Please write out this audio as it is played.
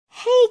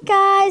Hey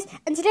guys,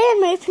 and today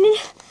I'm opening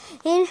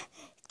in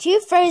 2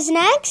 frozen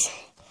eggs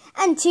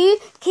and 2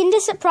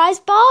 Kinder Surprise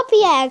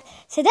Barbie eggs.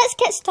 So let's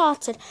get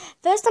started.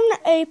 First I'm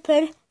going to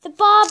open the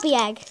Barbie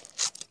egg.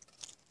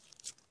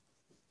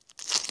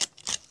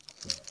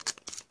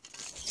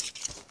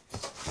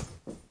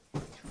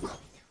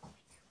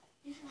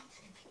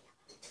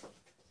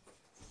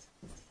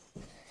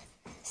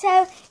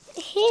 So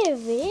here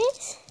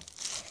is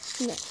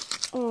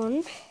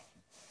on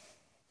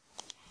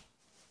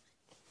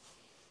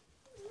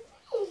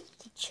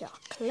the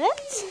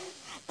chocolate.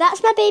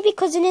 That's my baby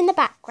cousin in the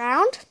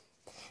background.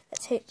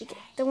 Let's hope we get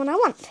the one I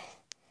want.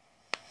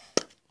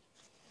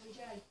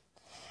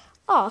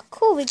 Oh,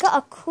 cool. We got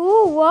a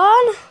cool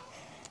one.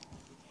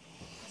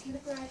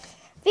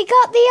 We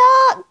got the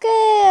art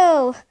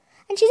girl.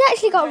 And she's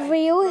actually got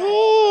real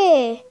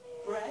hair.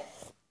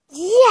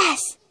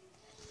 Yes.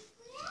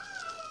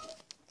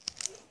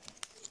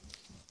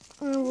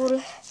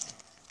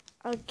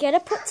 I'll get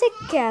it put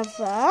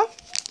together.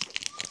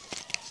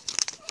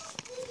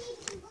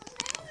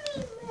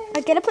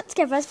 I'll get it put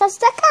together as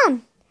fast as I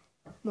can.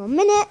 1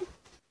 minute.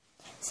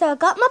 So I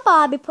got my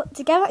Barbie put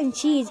together and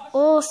she's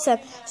awesome.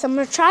 So I'm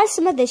going to try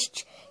some of this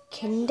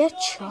Kinder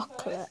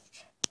chocolate.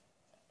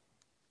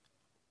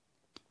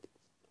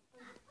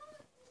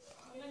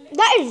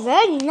 That is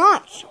very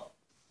nice.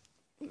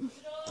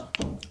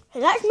 So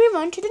let's move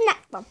on to the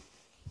next one.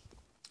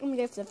 I'm going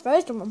to go for the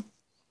frozen one.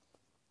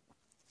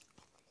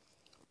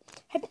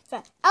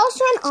 For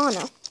Elsa and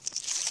Anna.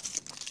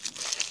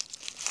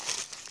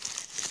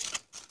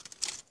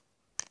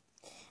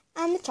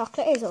 And the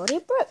chocolate is already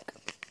broke.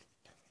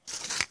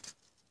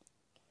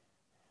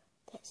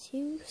 Let's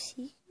see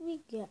what we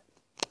get.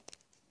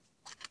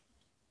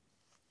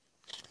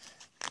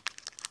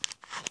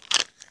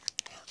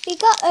 We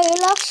got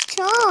Olaf's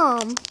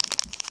charm.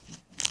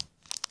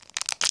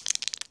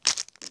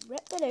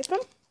 Rip that open.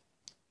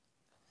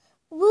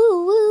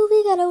 Woo woo,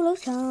 we got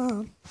Olaf's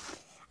charm.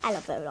 I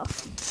love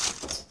Olaf.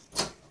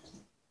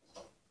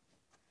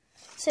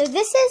 So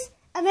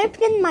I'm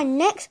opening my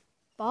next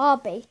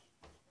Barbie.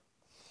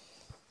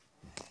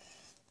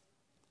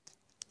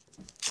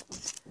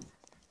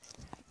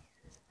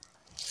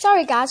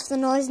 Sorry guys for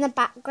the noise in the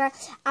background.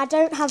 I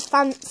don't have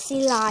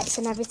fancy lights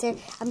and everything.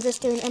 I'm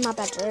just doing it in my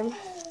bedroom.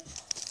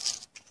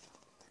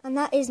 And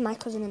that is my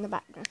cousin in the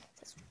background.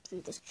 Let's do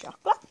this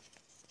chocolate.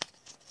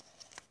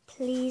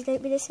 Please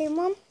don't be the same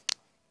one.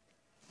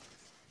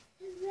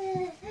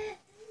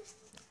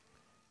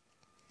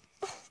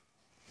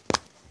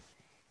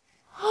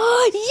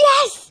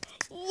 Yes!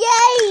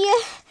 Yay!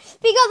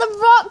 We got the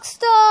rock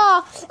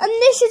star! And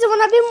this is the one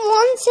I've been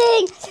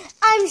wanting.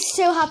 I'm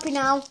so happy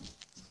now.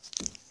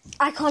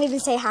 I can't even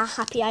say how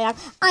happy I am.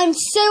 I'm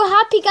so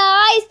happy,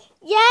 guys.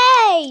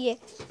 Yay!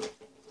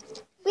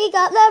 We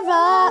got the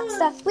rock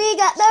star. We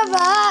got the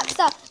rock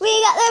star.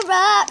 We got the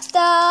rock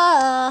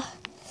star.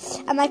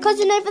 And my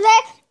cousin over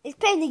there is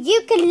playing the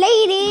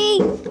ukulele.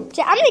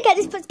 So I'm going to get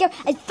this put together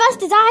as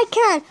fast as I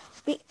can.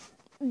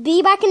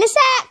 Be back in a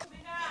sec.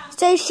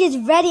 So she's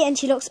ready and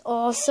she looks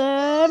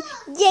awesome.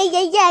 Yay,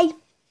 yay, yay.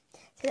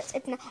 So let's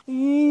open the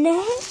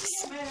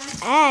next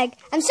egg.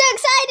 I'm so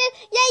excited.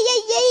 Yay,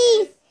 yay,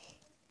 yay.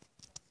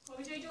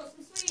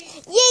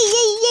 Yay,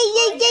 yay, yay,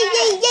 yay, yay,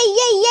 yay, yay,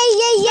 yay, yay,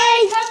 yay, yay.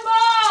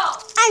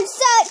 I'm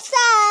so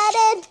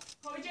excited.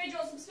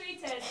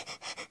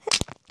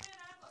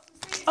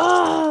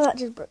 Oh, that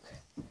just broke.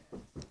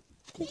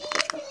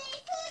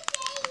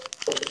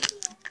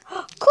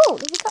 Cool,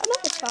 we got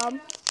another charm.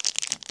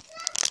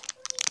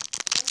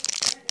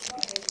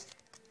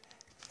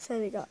 So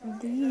we got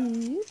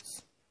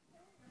these.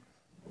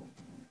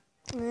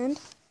 And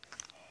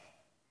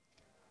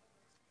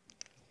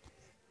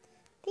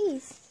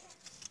these.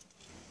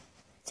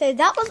 So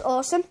that was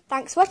awesome.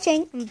 Thanks for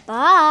watching.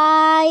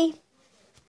 Bye.